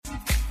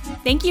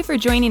Thank you for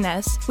joining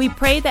us. We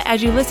pray that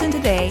as you listen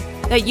today,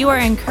 that you are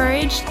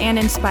encouraged and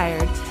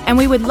inspired, and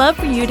we would love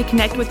for you to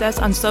connect with us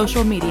on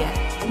social media.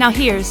 Now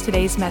here's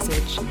today's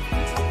message.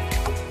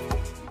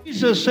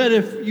 Jesus said,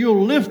 if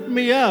you'll lift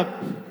me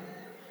up,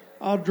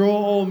 I'll draw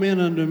all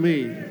men unto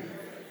me.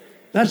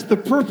 That's the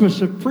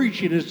purpose of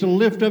preaching, is to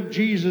lift up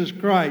Jesus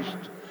Christ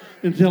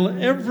until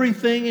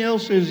everything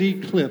else is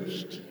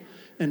eclipsed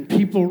and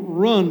people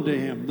run to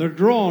Him. They're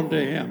drawn to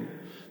Him.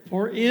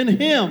 For in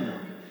Him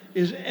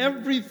is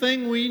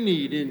everything we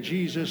need, in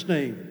Jesus'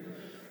 name.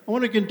 I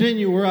want to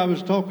continue where I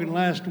was talking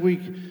last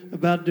week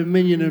about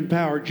dominion and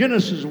power.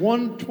 Genesis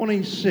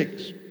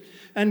 1:26.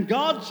 And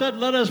God said,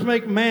 let us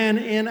make man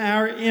in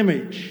our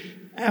image,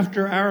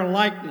 after our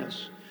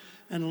likeness,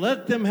 and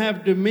let them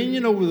have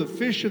dominion over the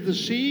fish of the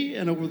sea,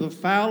 and over the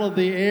fowl of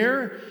the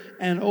air,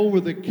 and over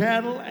the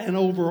cattle, and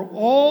over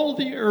all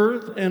the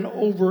earth, and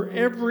over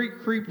every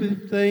creeping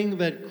thing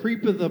that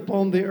creepeth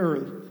upon the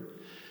earth.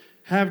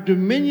 Have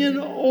dominion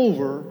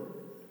over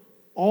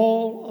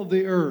all of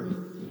the earth.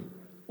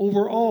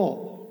 Over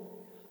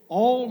all.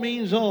 All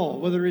means all.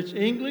 Whether it's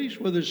English,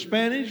 whether it's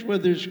Spanish,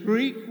 whether it's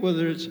Greek,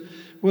 whether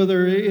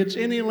it's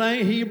any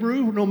language,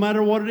 Hebrew, no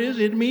matter what it is,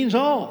 it means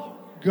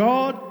all.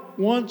 God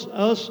wants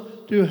us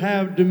to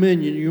have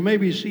dominion. You may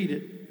be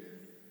seated.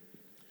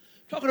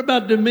 Talking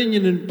about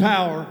dominion and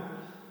power,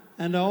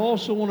 and I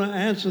also want to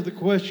answer the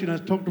question, I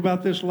talked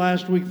about this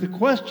last week, the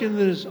question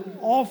that is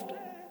oft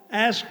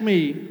asked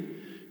me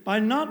by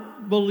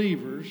not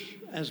believers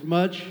as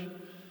much,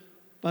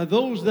 by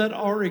those that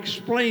are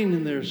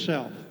explaining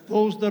themselves,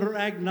 those that are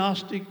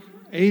agnostic,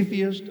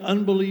 atheist,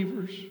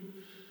 unbelievers.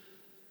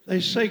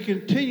 They say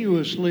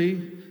continuously,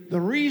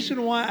 the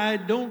reason why I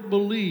don't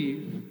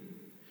believe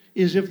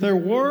is if there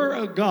were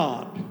a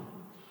God,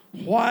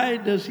 why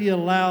does He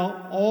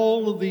allow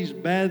all of these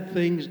bad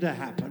things to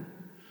happen?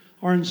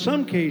 Or in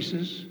some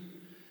cases,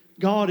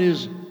 God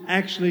is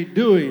actually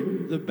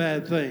doing the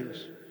bad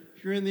things.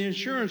 If you're in the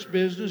insurance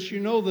business,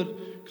 you know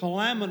that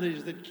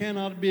calamities that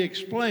cannot be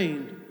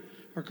explained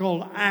are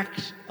called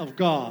acts of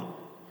God.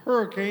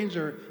 Hurricanes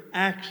are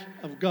acts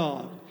of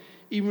God,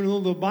 even though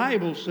the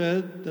Bible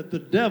said that the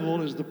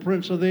devil is the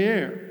prince of the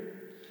air.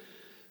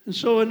 And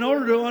so in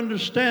order to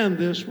understand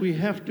this, we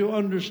have to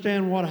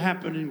understand what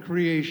happened in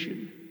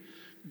creation.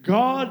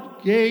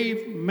 God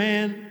gave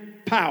man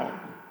power,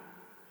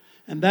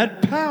 and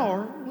that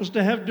power was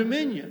to have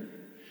dominion.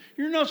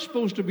 You're not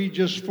supposed to be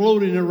just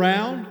floating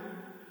around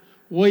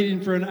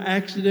waiting for an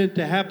accident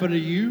to happen to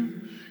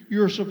you.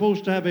 You're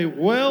supposed to have a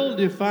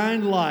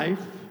well-defined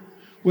life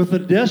with a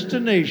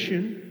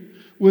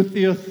destination, with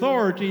the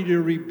authority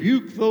to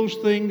rebuke those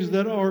things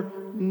that are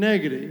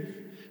negative.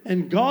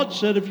 And God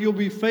said, if you'll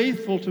be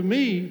faithful to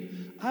me,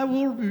 I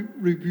will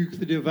rebuke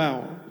the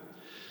devourer.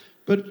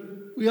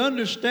 But we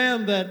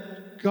understand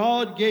that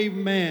God gave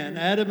man,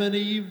 Adam and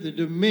Eve, the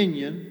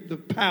dominion, the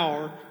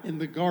power in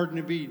the Garden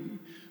of Eden.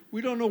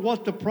 We don't know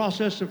what the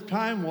process of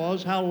time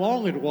was, how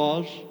long it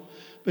was,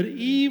 but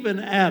Eve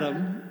and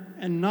Adam,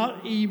 and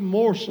not Eve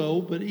more so,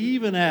 but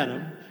Eve and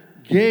Adam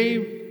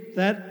gave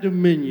that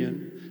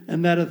dominion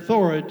and that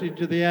authority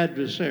to the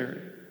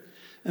adversary.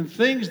 And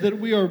things that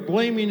we are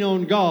blaming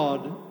on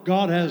God,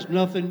 God has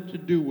nothing to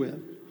do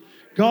with.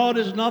 God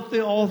is not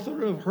the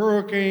author of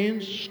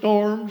hurricanes,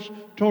 storms,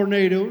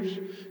 tornadoes.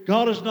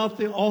 God is not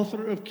the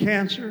author of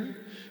cancer.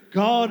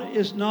 God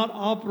is not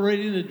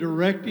operating a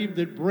directive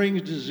that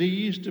brings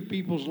disease to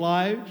people's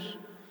lives.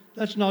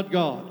 That's not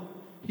God.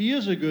 He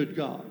is a good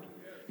God.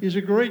 He's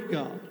a great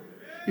God.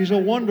 He's a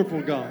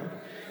wonderful God.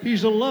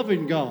 He's a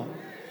loving God.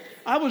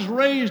 I was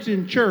raised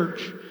in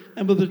church,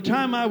 and by the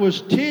time I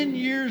was 10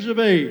 years of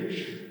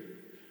age,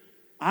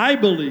 I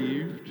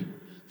believed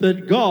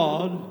that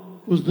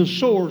God was the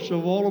source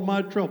of all of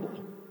my trouble.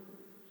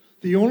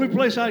 The only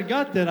place I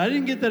got that, I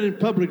didn't get that in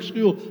public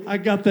school, I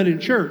got that in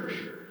church.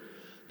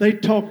 They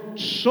talked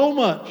so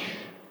much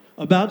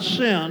about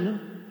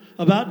sin,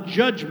 about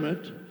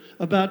judgment,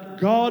 about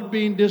God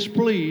being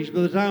displeased.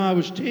 By the time I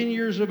was 10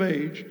 years of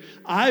age,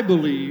 I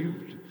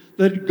believed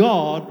that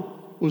God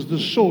was the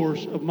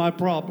source of my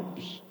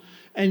problems.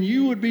 And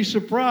you would be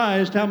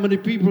surprised how many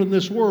people in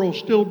this world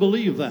still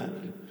believe that.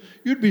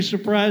 You'd be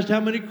surprised how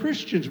many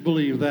Christians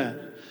believe that.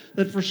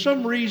 That for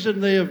some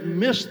reason they have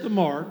missed the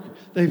mark,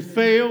 they've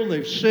failed,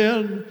 they've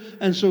sinned,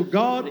 and so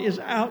God is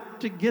out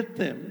to get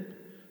them.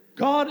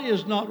 God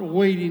is not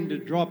waiting to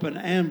drop an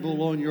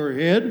anvil on your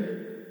head.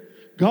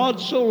 God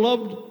so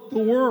loved the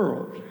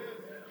world.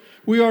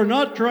 We are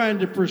not trying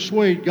to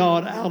persuade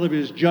God out of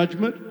His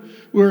judgment.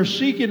 We are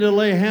seeking to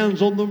lay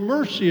hands on the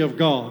mercy of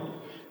God,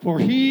 for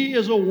He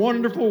is a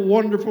wonderful,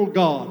 wonderful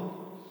God.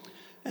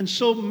 And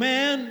so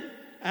man,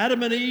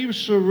 Adam and Eve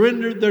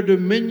surrendered their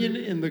dominion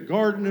in the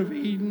Garden of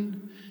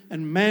Eden,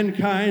 and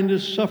mankind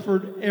has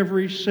suffered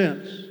ever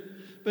since.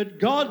 But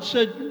God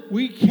said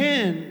we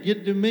can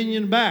get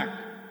dominion back.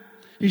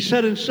 He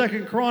said in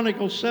 2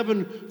 Chronicles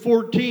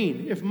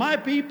 7:14, if my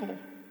people,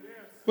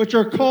 which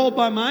are called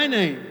by my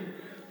name,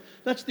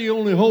 that's the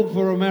only hope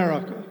for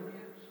America.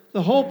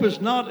 The hope is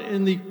not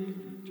in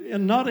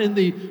and not in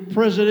the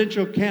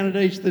presidential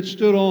candidates that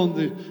stood on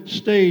the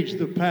stage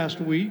the past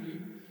week.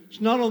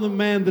 It's not on the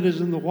man that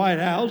is in the White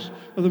House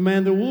or the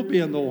man that will be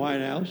in the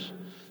White House.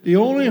 The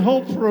only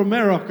hope for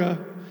America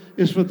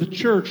is for the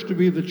church to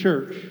be the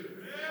church.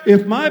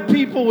 If my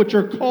people, which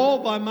are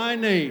called by my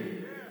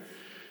name,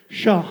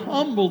 shall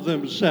humble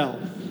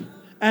themselves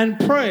and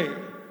pray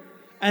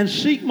and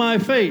seek my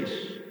face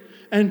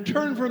and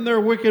turn from their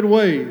wicked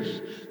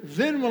ways,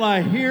 then will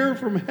I hear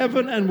from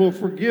heaven and will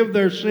forgive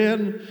their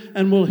sin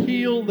and will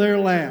heal their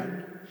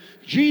land.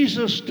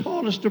 Jesus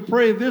taught us to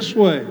pray this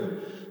way: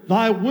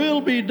 thy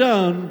will be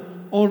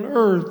done on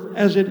earth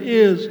as it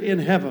is in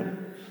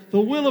heaven.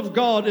 The will of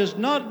God is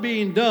not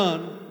being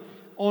done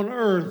on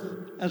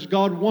earth as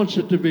God wants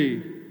it to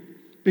be,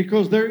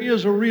 because there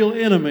is a real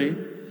enemy,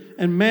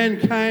 and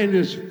mankind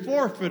has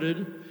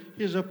forfeited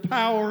his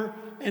power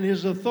and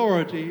his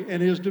authority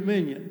and his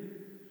dominion.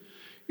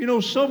 You know,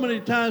 so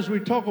many times we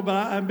talk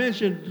about, I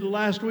mentioned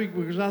last week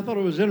because I thought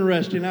it was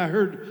interesting. I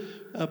heard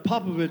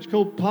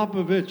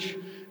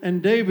Popovich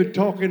and David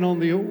talking on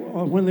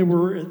when they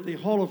were at the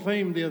Hall of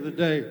Fame the other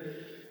day.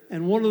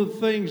 And one of the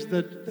things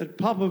that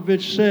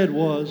Popovich said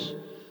was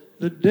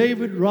that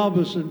David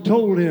Robinson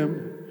told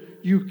him,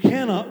 you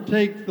cannot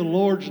take the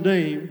Lord's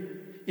name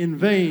in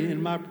vain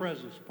in my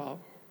presence, Pop.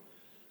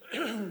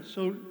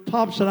 So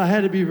Pop said I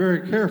had to be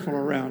very careful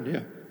around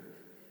him.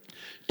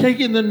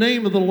 Taking the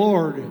name of the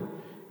Lord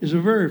is a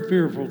very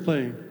fearful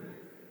thing.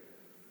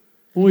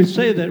 When we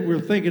say that, we're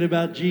thinking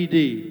about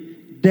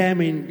GD,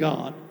 damning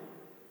God.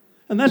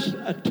 And that's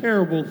a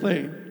terrible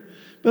thing.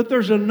 But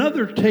there's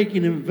another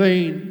taking in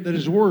vain that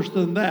is worse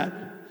than that.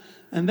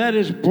 And that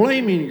is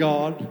blaming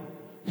God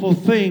for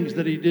things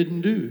that he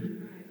didn't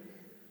do.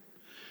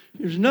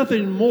 There's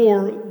nothing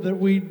more that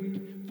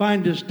we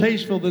find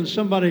distasteful than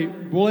somebody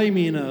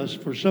blaming us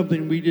for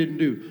something we didn't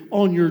do.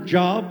 On your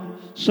job,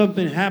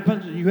 something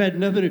happens and you had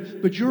nothing to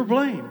do, but you're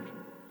blamed.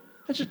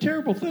 That's a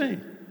terrible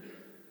thing.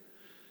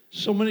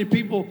 So many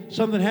people,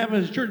 something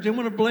happens in church, they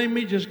want to blame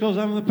me just because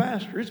I'm the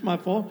pastor. It's my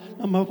fault.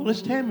 Not my fault.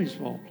 It's Tammy's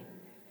fault.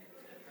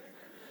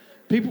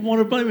 People want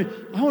to blame me.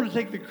 I want to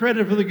take the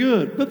credit for the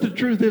good. But the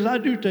truth is I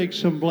do take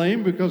some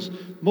blame because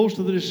most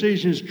of the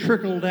decisions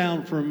trickle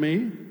down from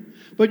me.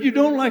 But you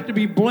don't like to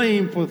be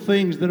blamed for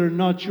things that are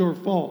not your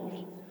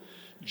fault.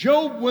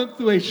 Job went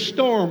through a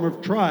storm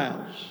of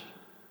trials.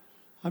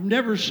 I've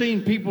never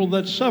seen people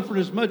that suffered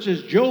as much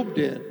as Job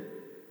did.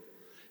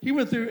 He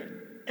went through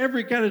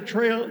every kind of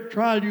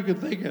trial you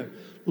could think of.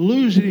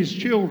 Losing his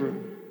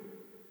children.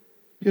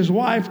 His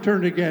wife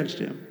turned against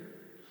him.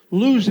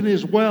 Losing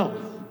his wealth.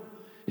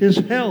 His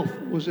health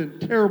was in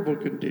terrible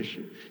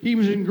condition. He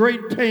was in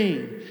great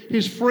pain.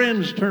 His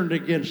friends turned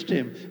against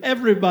him.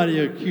 Everybody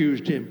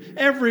accused him.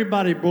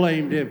 Everybody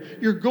blamed him.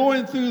 You're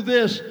going through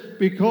this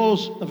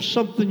because of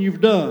something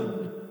you've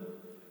done.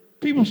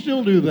 People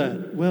still do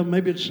that. Well,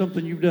 maybe it's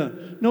something you've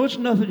done. No, it's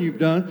nothing you've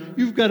done.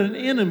 You've got an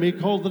enemy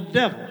called the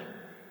devil.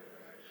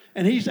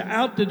 And he's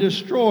out to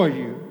destroy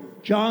you.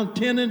 John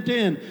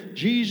 10:10,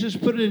 Jesus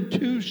put it in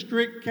two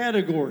strict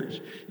categories.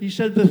 He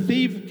said, the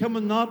thief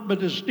cometh not but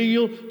to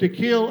steal, to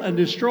kill, and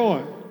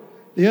destroy.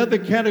 The other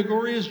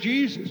category is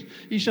Jesus.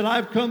 He said,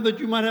 I've come that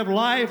you might have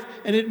life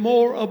and it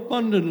more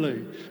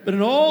abundantly. But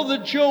in all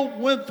that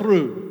Job went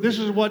through, this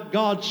is what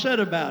God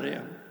said about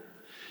him.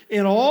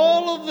 In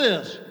all of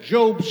this,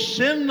 Job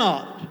sinned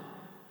not,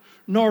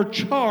 nor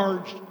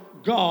charged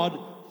God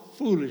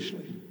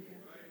foolishly.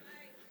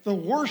 The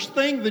worst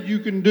thing that you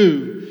can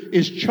do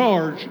is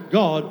charge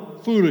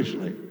God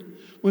foolishly.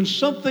 When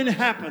something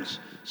happens,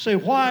 say,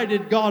 why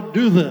did God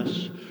do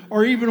this?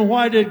 Or even,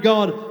 why did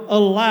God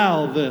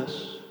allow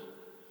this?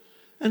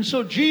 And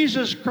so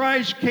Jesus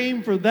Christ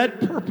came for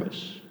that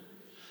purpose.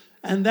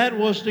 And that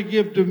was to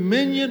give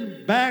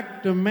dominion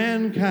back to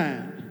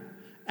mankind.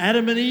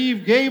 Adam and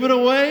Eve gave it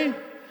away.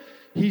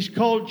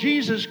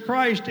 Jesus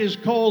Christ is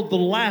called the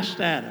last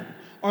Adam,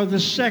 or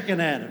the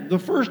second Adam. The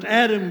first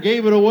Adam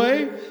gave it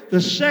away. The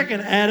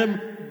second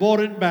Adam bought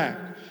it back.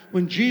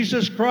 When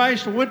Jesus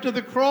Christ went to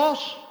the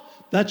cross,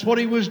 that's what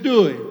he was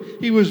doing.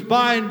 He was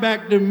buying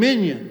back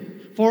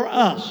dominion for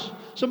us.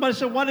 Somebody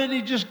said, why didn't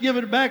he just give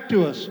it back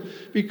to us?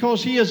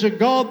 Because he is a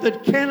God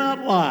that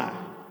cannot lie.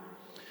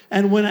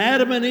 And when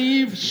Adam and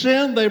Eve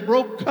sinned, they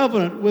broke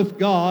covenant with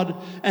God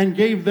and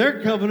gave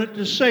their covenant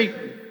to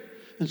Satan.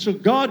 And so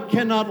God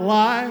cannot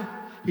lie.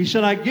 He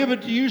said, I give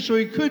it to you, so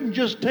he couldn't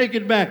just take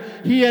it back.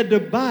 He had to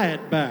buy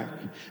it back.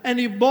 And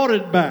he bought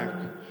it back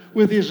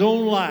with his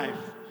own life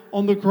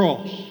on the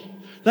cross.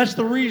 That's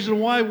the reason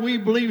why we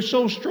believe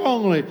so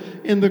strongly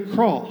in the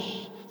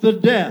cross, the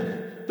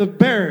death, the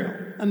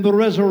burial, and the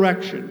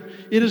resurrection.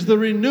 It is the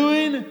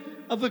renewing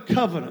of the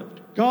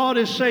covenant. God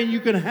is saying you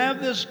can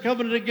have this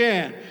covenant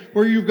again,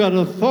 where you've got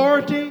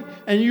authority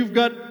and you've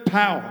got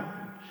power.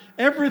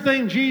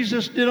 Everything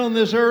Jesus did on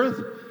this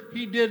earth,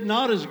 he did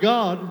not as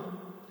God.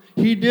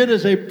 He did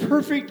as a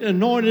perfect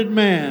anointed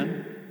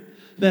man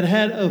that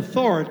had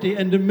authority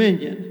and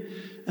dominion.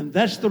 And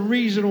that's the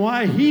reason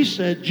why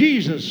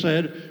Jesus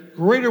said,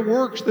 greater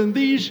works than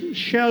these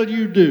shall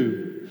you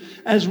do.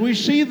 As we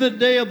see the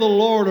day of the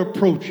Lord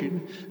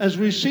approaching, as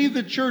we see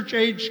the church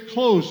age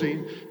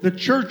closing, the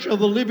church of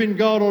the living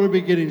God ought to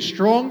be getting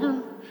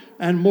stronger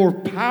and more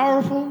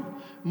powerful,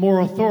 more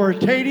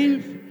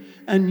authoritative,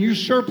 and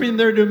usurping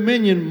their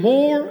dominion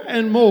more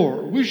and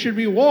more. We should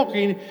be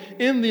walking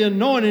in the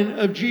anointing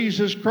of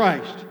Jesus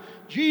Christ.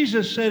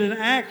 Jesus said in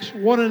Acts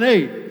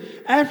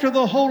 1:8, after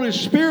the Holy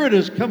Spirit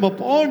has come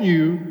upon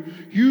you,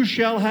 you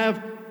shall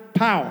have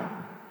power.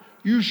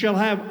 You shall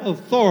have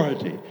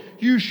authority.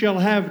 You shall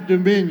have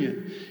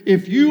dominion.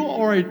 If you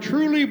are a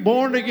truly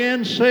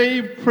born-again,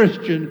 saved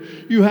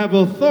Christian, you have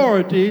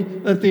authority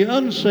that the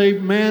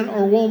unsaved man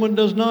or woman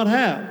does not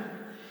have.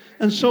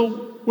 And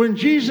so when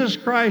Jesus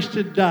Christ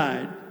had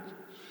died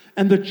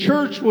and the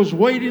church was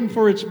waiting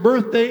for its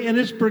birthday and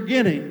its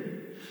beginning,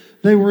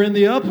 they were in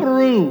the upper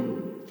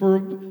room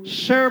for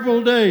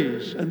several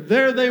days, and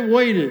there they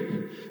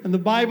waited. And the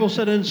Bible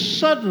said, and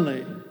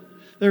suddenly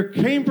there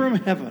came from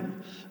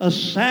heaven a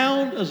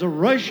sound as a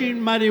rushing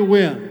mighty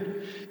wind.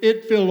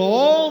 It filled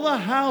all the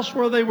house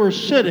where they were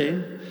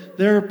sitting.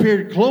 There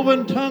appeared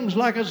cloven tongues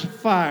like as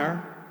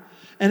fire,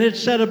 and it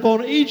sat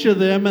upon each of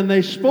them, and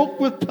they spoke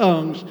with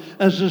tongues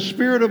as the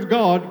Spirit of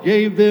God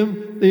gave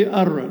them the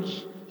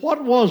utterance.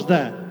 What was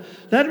that?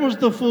 That was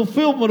the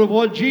fulfillment of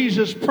what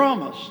Jesus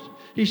promised.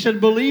 He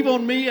said, believe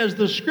on me, as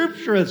the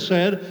Scripture hath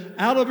said,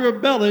 out of your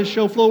belly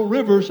shall flow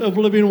rivers of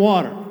living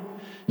water.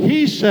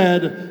 He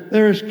said,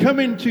 there is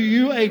coming to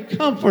you a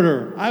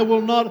comforter. I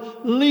will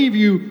not leave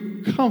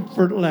you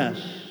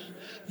comfortless.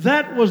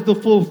 That was the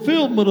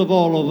fulfillment of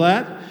all of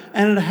that.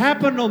 And it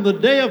happened on the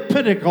day of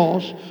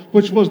Pentecost,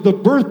 which was the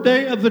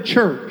birthday of the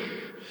church.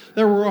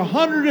 There were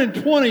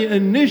 120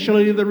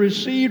 initially that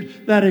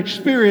received that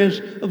experience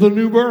of the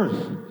new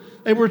birth.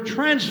 They were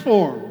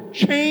transformed,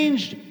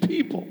 changed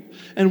people.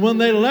 And when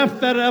they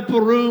left that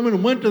upper room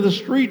and went to the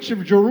streets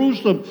of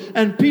Jerusalem,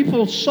 and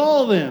people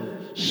saw them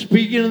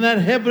speaking in that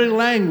heavenly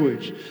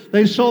language,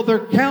 they saw their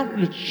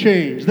countenance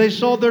change. They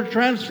saw their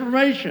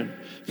transformation.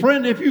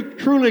 Friend, if you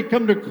truly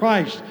come to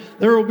Christ,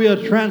 there will be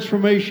a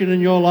transformation in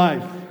your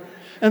life.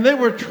 And they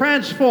were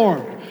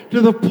transformed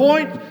to the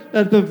point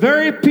that the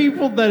very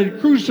people that had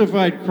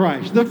crucified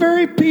Christ, the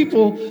very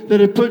people that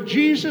had put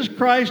Jesus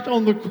Christ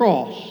on the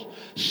cross,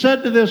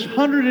 said to this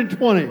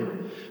 120,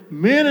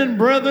 men and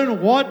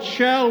brethren, what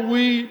shall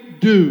we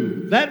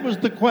do? That was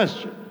the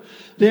question.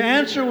 The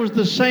answer was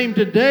the same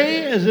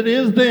today as it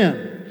is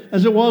then,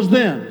 as it was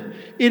then.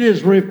 It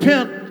is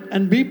repent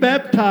and be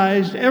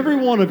baptized, every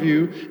one of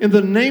you, in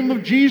the name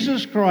of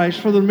Jesus Christ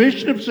for the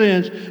remission of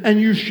sins,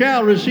 and you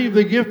shall receive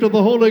the gift of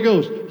the Holy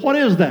Ghost. What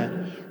is that?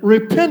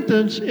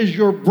 Repentance is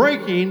your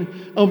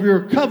breaking of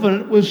your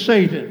covenant with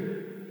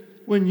Satan.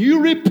 When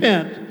you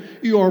repent,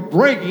 you are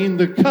breaking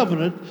the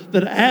covenant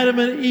that Adam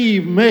and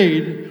Eve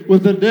made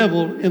with the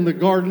devil in the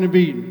Garden of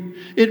Eden.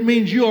 It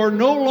means you are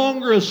no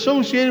longer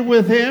associated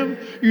with him.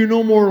 You're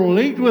no more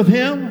linked with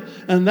him.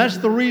 And that's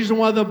the reason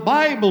why the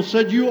Bible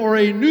said you are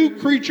a new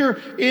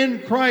creature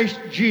in Christ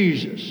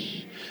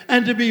Jesus.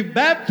 And to be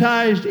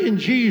baptized in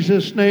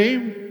Jesus'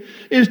 name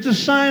is to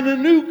sign a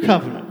new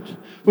covenant,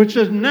 which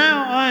says,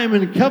 now I am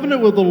in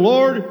covenant with the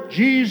Lord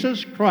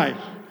Jesus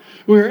Christ.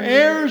 We are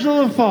heirs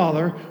of the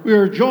Father. We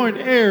are joint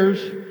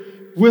heirs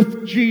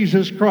with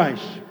Jesus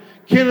Christ.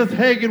 Kenneth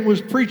Hagin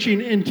was preaching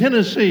in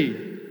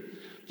Tennessee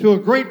to a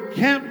great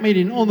camp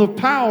meeting on the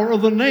power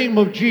of the name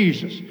of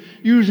Jesus,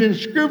 using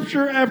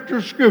scripture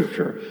after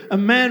scripture. A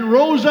man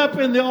rose up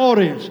in the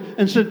audience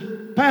and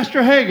said,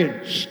 Pastor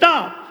Hagin,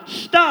 stop,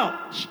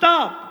 stop,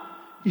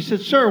 stop. He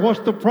said, sir, what's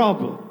the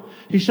problem?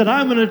 He said,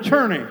 I'm an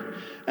attorney,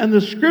 and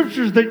the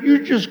scriptures that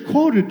you just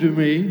quoted to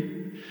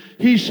me,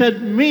 he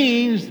said,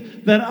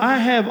 means that I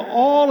have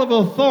all of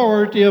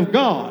authority of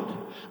God.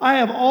 I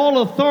have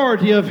all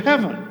authority of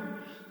heaven.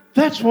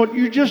 That's what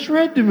you just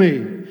read to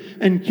me.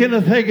 And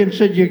Kenneth Hagin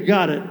said, you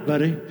got it,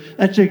 buddy.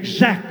 That's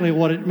exactly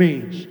what it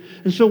means.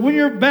 And so when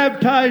you're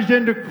baptized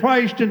into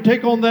Christ and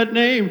take on that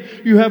name,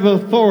 you have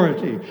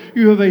authority.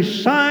 You have a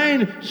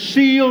signed,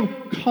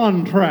 sealed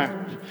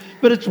contract.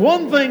 But it's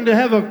one thing to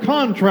have a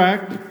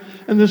contract,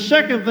 and the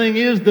second thing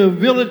is the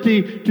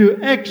ability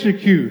to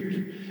execute.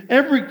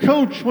 Every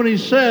coach, when he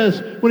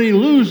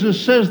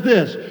loses, says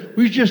this,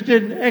 we just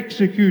didn't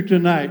execute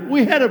tonight.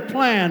 We had a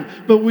plan,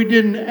 but we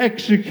didn't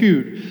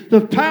execute.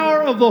 The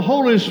power of the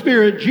Holy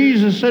Spirit,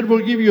 Jesus said,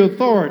 will give you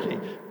authority,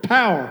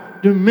 power,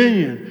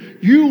 dominion.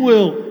 You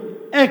will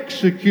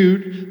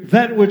execute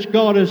that which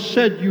God has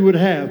said you would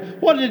have.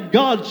 What did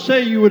God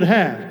say you would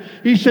have?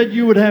 He said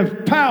you would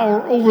have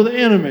power over the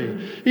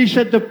enemy. He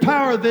said the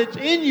power that's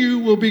in you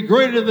will be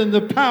greater than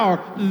the power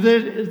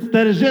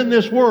that is in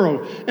this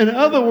world. In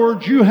other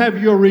words, you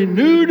have your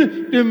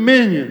renewed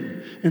dominion.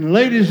 And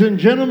ladies and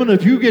gentlemen,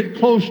 if you get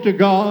close to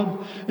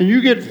God and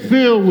you get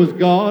filled with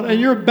God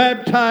and you're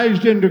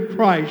baptized into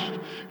Christ,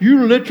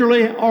 you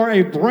literally are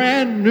a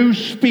brand new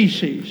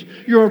species.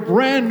 You're a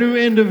brand new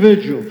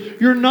individual.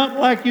 You're not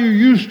like you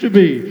used to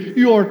be.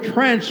 You are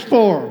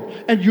transformed.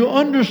 And you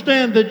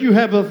understand that you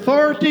have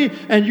authority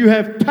and you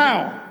have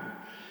power.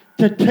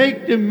 to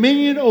take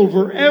dominion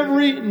over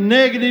every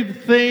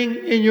negative thing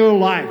in your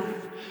life.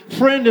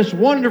 Friend, it's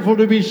wonderful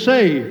to be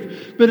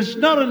saved, but it's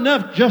not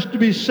enough just to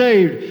be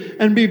saved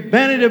and be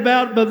bandied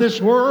about by this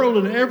world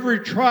and every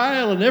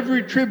trial and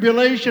every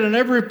tribulation and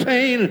every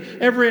pain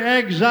and every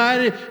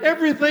anxiety.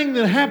 Everything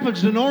that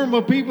happens to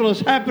normal people is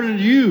happening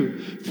to you.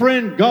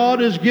 Friend, God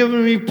has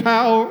given me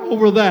power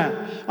over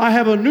that. I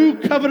have a new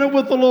covenant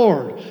with the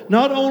Lord.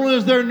 Not only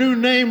is there a new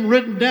name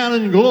written down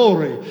in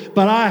glory,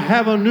 but I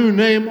have a new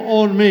name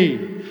on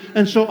me.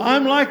 And so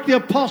I'm like the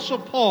Apostle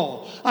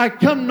Paul. I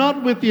come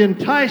not with the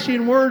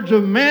enticing words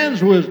of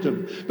man's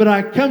wisdom, but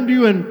I come to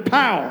you in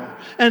power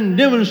and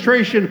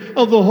demonstration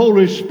of the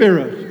Holy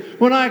Spirit.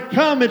 When I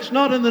come, it's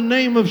not in the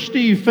name of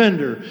Steve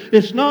Fender.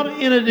 It's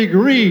not in a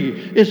degree.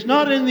 It's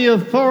not in the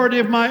authority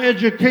of my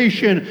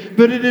education,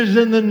 but it is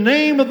in the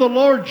name of the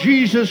Lord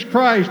Jesus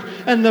Christ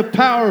and the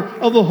power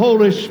of the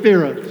Holy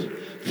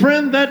Spirit.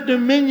 Friend, that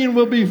dominion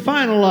will be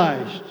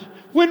finalized.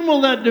 When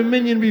will that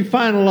dominion be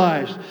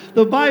finalized?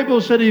 The Bible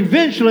said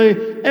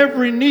eventually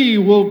every knee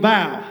will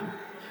bow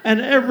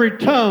and every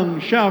tongue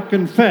shall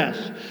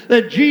confess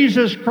that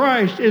Jesus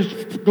Christ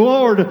is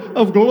Lord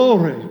of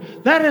glory.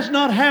 That has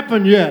not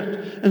happened yet.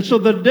 And so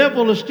the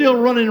devil is still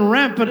running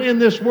rampant in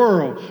this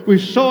world. We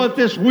saw it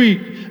this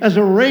week as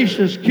a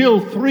racist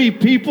killed 3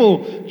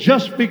 people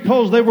just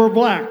because they were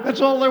black. That's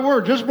all they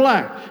were, just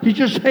black. He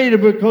just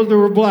hated because they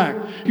were black.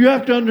 You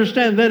have to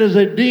understand that is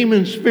a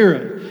demon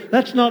spirit.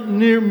 That's not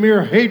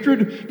mere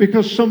hatred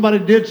because somebody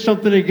did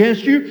something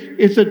against you.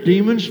 It's a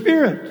demon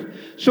spirit.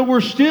 So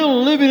we're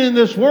still living in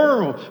this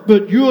world,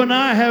 but you and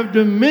I have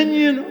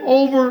dominion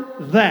over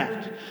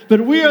that.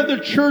 But we are the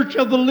church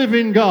of the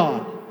living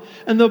God.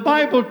 And the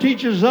Bible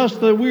teaches us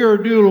that we are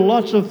to do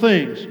lots of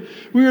things.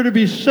 We are to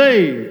be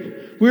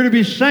saved. We're to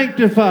be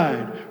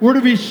sanctified. We're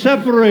to be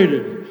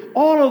separated.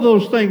 All of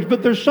those things.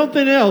 But there's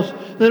something else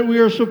that we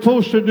are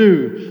supposed to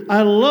do.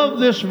 I love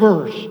this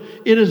verse.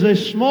 It is a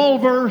small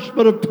verse,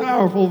 but a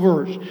powerful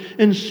verse.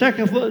 In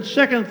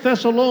 2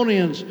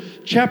 Thessalonians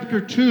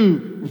chapter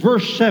 2,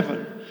 verse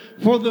 7.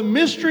 For the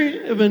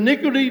mystery of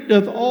iniquity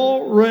doth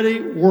already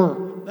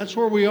work. That's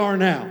where we are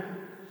now.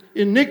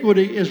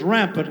 Iniquity is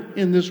rampant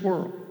in this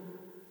world.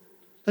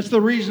 That's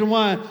the reason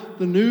why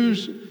the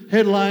news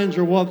headlines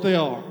are what they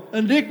are.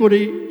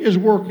 Iniquity is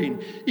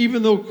working,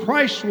 even though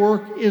Christ's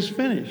work is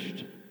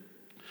finished.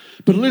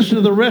 But listen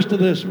to the rest of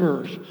this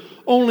verse.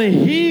 Only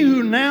he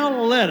who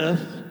now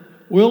letteth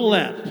will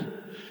let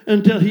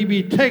until he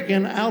be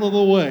taken out of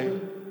the way.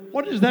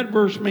 What does that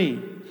verse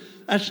mean?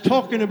 That's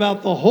talking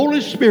about the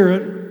Holy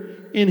Spirit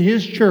in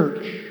his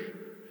church.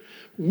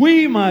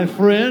 We, my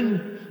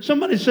friend,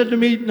 somebody said to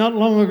me not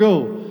long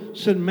ago,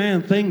 said,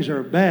 man, things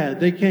are bad.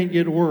 They can't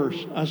get worse.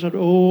 I said,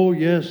 oh,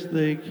 yes,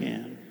 they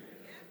can.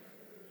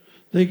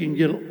 They can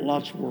get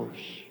lots worse.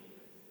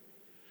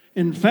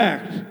 In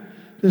fact,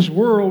 this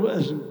world,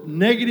 as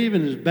negative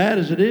and as bad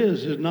as it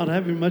is not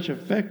having much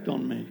effect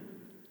on me.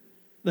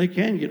 They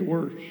can get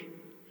worse.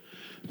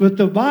 But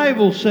the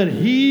Bible said,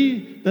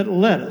 he that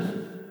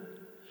letteth,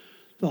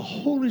 the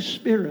Holy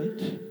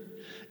Spirit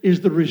is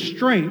the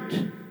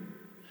restraint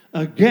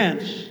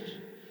against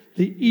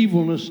the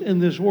evilness in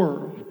this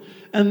world.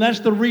 And that's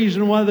the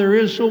reason why there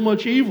is so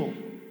much evil.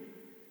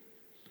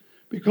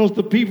 Because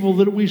the people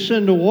that we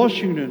send to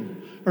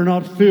Washington are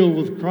not filled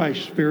with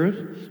Christ's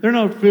Spirit. They're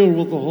not filled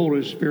with the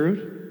Holy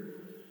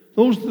Spirit.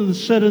 Those that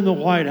sit in the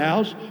White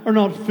House are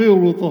not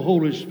filled with the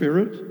Holy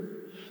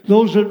Spirit.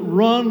 Those that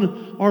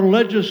run our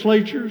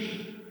legislatures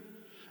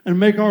and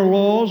make our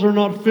laws are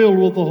not filled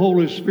with the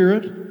Holy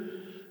Spirit.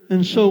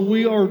 And so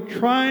we are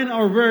trying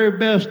our very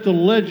best to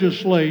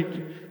legislate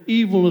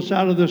evilness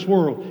out of this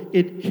world.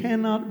 It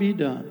cannot be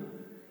done.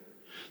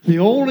 The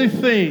only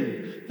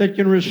thing that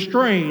can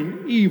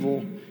restrain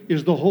evil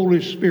is the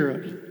Holy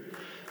Spirit.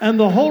 And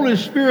the Holy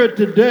Spirit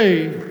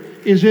today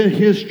is in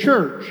his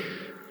church.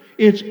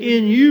 It's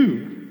in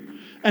you.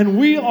 And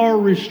we are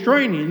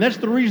restraining. That's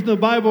the reason the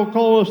Bible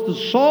calls us the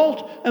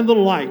salt and the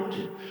light.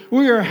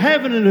 We are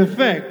having an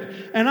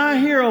effect. And I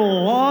hear a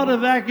lot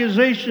of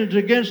accusations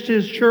against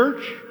his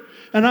church.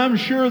 And I'm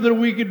sure that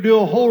we could do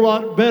a whole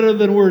lot better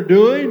than we're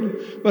doing.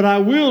 But I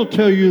will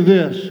tell you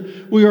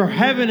this. We are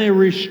having a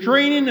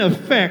restraining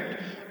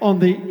effect on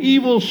the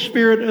evil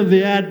spirit of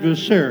the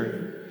adversary.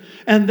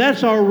 And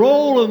that's our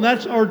role and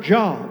that's our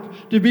job.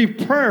 To be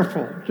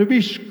prayerful, to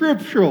be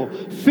scriptural,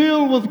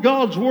 filled with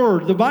God's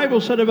Word. The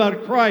Bible said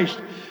about Christ,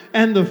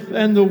 and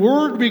the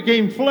Word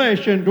became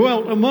flesh and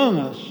dwelt among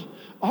us.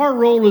 Our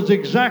role is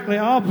exactly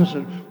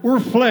opposite.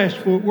 We're flesh,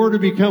 but we're to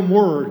become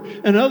Word.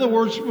 In other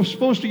words, we're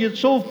supposed to get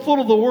so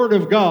full of the Word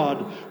of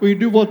God, we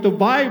do what the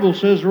Bible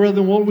says rather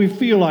than what we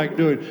feel like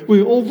doing.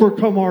 We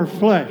overcome our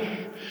flesh.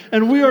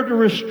 And we are to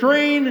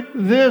restrain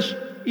this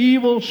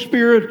evil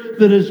spirit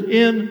that is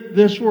in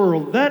this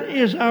world. That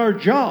is our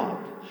job.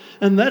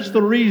 And that's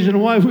the reason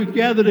why we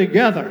gather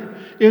together.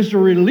 is to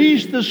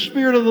release the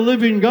Spirit of the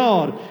living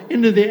God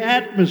into the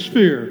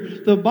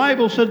atmosphere. The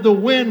Bible said the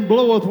wind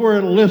bloweth where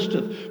it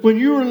listeth. When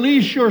you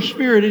release your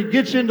spirit, it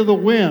gets into the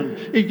wind.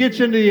 It gets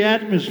into the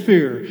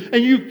atmosphere.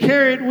 And you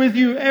carry it with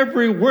you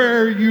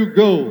everywhere you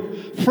go.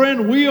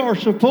 Friend, we are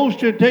supposed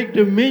to take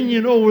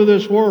dominion over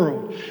this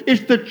world.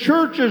 It's the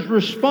church's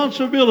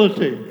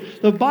responsibility.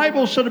 The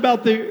Bible said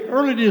about the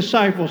early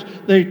disciples,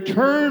 they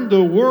turned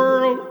the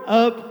world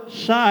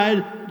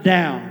upside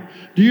down.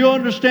 Do you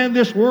understand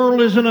this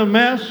world is in a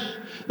mess?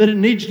 That it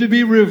needs to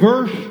be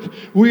reversed?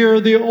 We are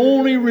the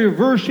only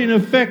reversing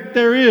effect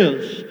there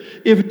is.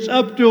 If it's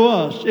up to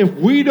us, if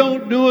we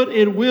don't do it,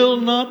 it will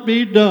not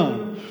be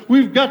done.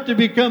 We've got to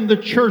become the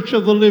church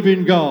of the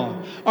living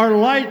God. Our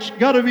light's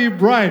got to be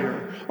brighter.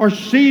 Our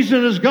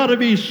season has got to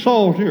be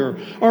saltier.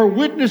 Our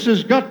witness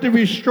has got to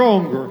be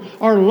stronger.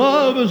 Our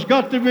love has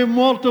got to be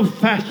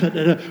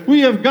multifaceted.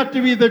 We have got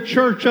to be the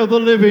church of the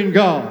living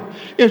God.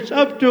 It's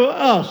up to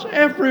us,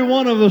 every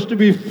one of us, to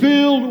be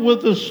filled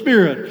with the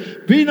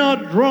Spirit. Be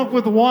not drunk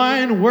with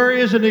wine where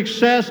is an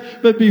excess,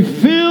 but be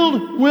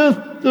filled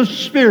with the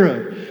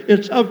Spirit.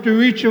 It's up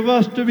to each of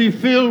us to be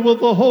filled with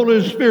the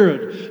Holy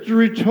Spirit, to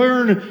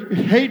return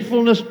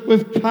hatefulness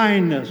with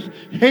kindness,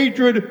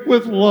 hatred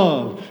with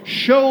love,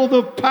 show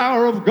the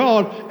power of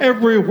God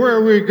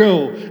everywhere we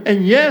go,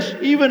 and yes,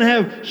 even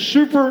have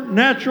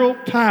supernatural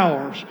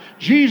powers.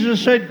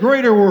 Jesus said,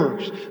 greater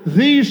works,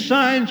 these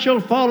signs shall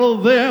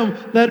follow them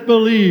that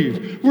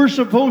believe. We're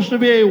supposed to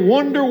be a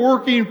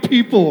wonder-working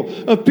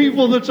people, a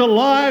people that's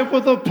alive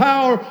with the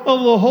power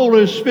of the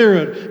Holy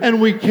Spirit,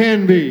 and we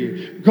can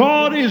be.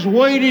 God is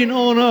waiting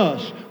on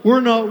us.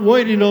 We're not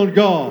waiting on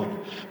God.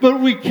 But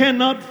we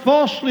cannot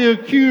falsely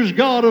accuse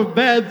God of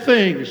bad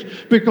things,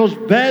 because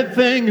bad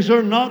things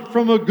are not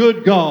from a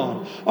good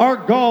God. Our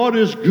God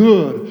is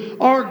good.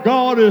 Our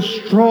God is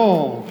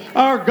strong.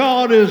 Our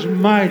God is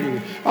mighty.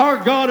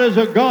 Our God is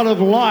a God of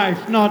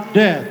life, not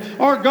death.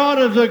 Our God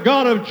is a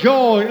God of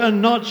joy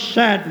and not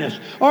sadness.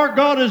 Our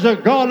God is a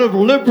God of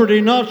liberty,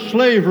 not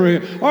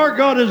slavery. Our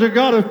God is a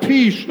God of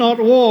peace, not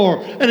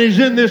war. And He's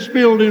in this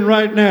building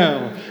right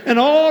now. And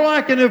all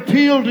I can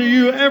appeal to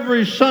you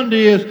every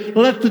Sunday is,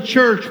 let the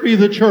church be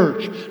the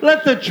church.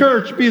 Let the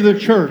church be the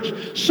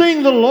church.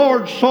 Sing the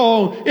Lord's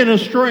song in a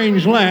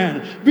strange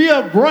land. Be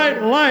a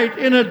bright light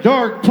in a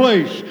dark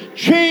place.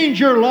 Change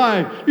your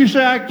life. You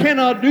say, I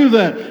cannot do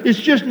that. It's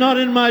just not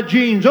in my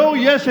genes. Oh,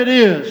 yes, it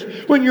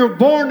is. When you're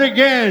born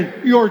again,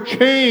 you're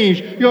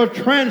changed. You're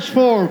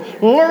transformed.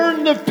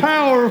 Learn the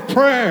power of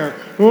prayer.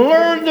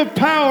 Learn the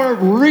power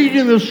of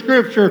reading the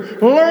Scripture.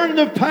 Learn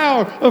the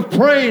power of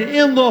praying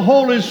in the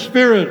Holy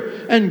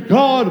Spirit. And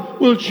God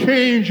will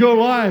change your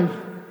life.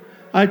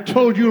 I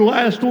told you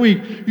last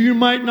week, you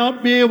might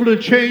not be able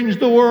to change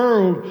the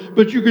world,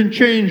 but you can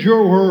change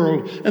your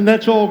world. And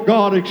that's all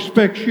God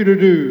expects you to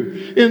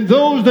do. In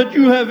those that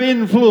you have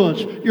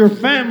influenced, your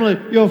family,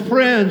 your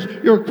friends,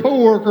 your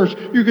coworkers,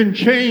 you can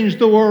change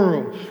the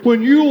world.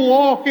 When you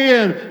walk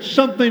in,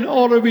 something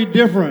ought to be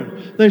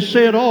different. They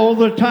say it all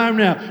the time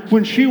now.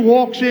 When she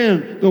walks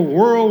in, the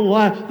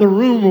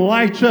room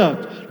lights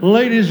up.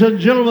 Ladies and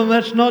gentlemen,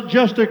 that's not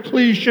just a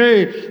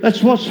cliche.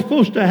 That's what's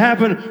supposed to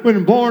happen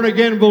when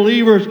born-again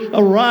believers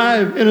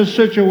arrive in a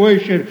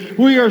situation.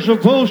 We are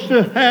supposed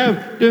to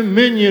have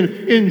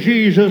dominion in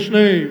Jesus'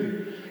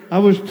 name. I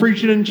was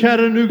preaching in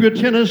Chattanooga,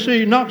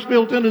 Tennessee,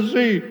 Knoxville,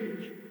 Tennessee.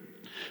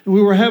 And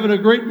we were having a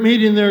great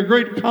meeting there, a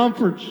great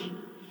conference.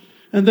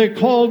 And they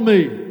called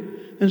me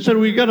and said,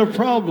 we got a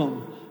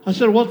problem. I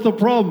said, what's the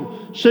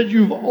problem? Said,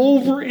 you've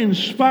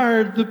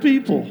over-inspired the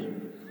people.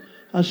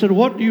 I said,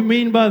 what do you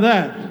mean by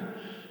that?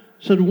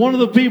 Said, one of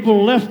the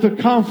people left the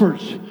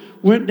conference,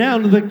 went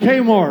down to the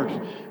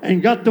Kmart,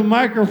 and got the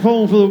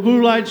microphone for the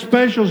Blue Light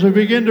Specials and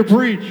began to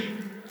preach.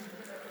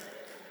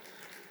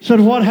 Said,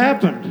 what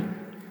happened?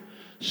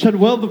 Said,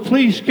 well, the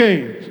police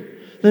came.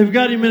 They've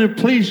got him in a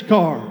police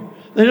car.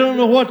 They don't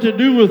know what to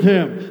do with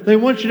him. They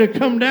want you to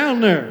come down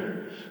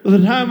there. By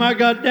the time I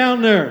got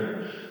down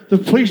there, the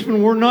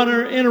policemen were not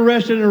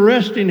interested in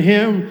arresting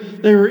him.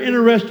 They were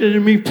interested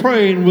in me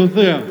praying with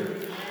them.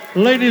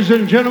 Ladies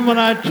and gentlemen,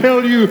 I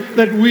tell you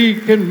that we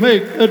can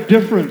make a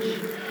difference.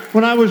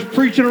 When I was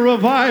preaching a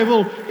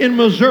revival in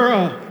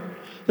Missouri,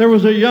 there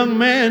was a young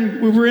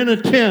man, we were in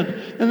a tent,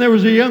 and there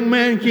was a young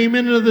man came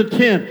into the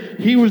tent.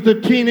 He was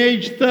the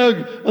teenage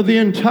thug of the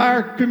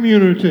entire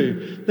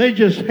community. They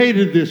just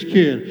hated this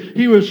kid.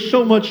 He was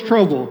so much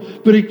trouble.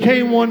 But he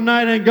came one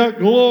night and got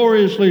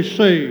gloriously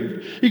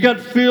saved. He got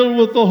filled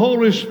with the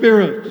Holy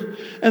Spirit.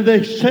 And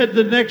they said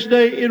the next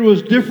day it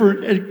was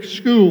different at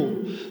school.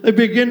 They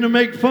began to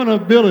make fun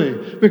of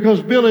Billy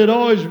because Billy had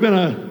always been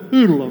a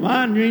hoodlum.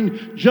 I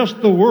mean,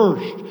 just the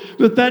worst.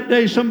 But that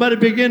day somebody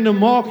began to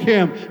mock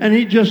him and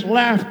he just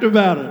laughed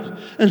about it.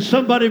 And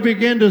somebody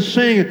began to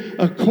sing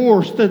a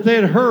chorus that they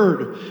had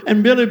heard.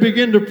 And Billy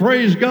began to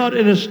praise God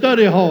in a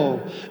study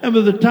hall. And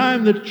by the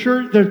time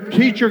the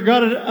teacher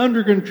got it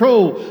under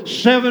control,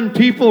 7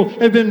 people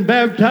had been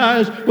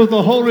baptized with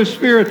the Holy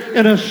Spirit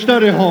in a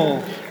study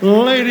hall.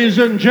 Ladies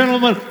and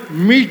gentlemen,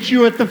 meet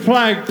you at the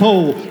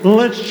flagpole.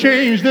 Let's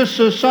change this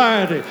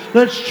society.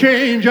 Let's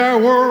change our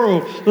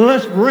world.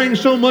 Let's bring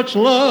so much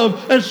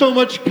love and so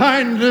much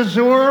kindness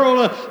to the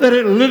world that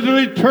it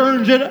literally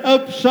turns it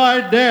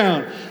upside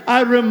down.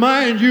 I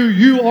remind you,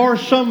 you are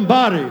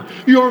somebody.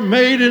 You're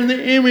made in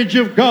the image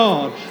of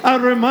God. I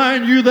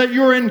remind you that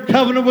you're in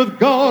covenant with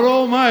God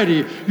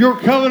Almighty. Your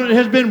covenant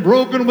has been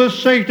broken with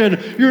Satan.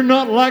 You're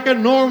not like a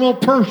normal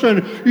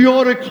person. You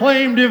ought to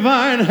claim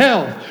divine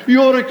health.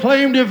 You ought to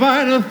claim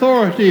divine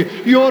authority.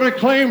 You ought to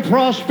claim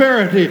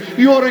prosperity.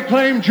 You ought to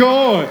claim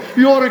joy.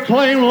 You ought to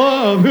claim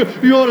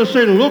love. You ought to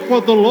say, look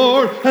what the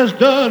Lord has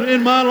done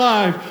in my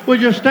life.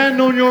 Will you stand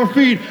on your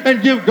feet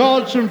and give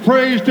God some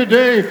praise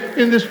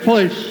today in this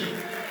place?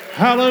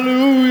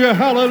 Hallelujah,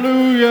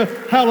 hallelujah,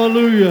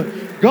 hallelujah.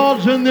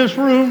 God's in this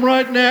room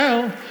right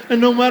now,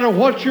 and no matter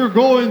what you're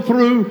going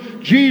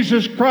through,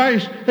 Jesus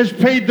Christ has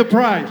paid the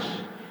price.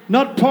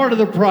 Not part of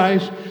the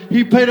price.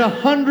 He paid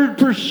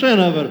 100%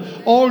 of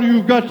it. All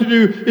you've got to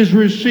do is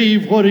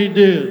receive what He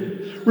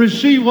did.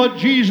 Receive what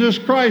Jesus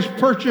Christ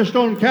purchased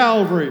on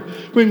Calvary.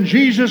 When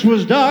Jesus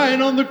was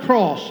dying on the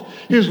cross,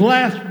 His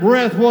last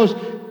breath was,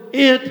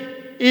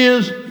 "It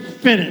is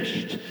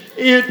finished.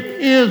 It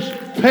is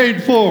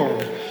paid for."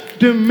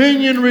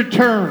 Dominion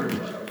returned,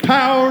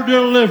 power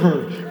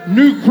delivered,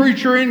 new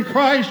creature in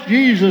Christ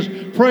Jesus.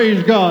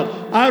 Praise God.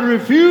 I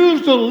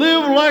refuse to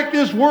live like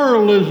this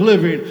world is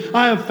living.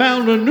 I have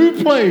found a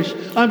new place.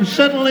 I'm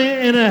settling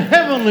in a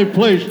heavenly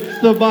place,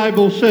 the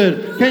Bible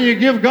said. Can you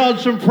give God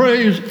some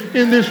praise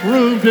in this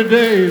room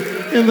today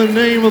in the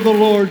name of the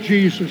Lord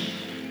Jesus?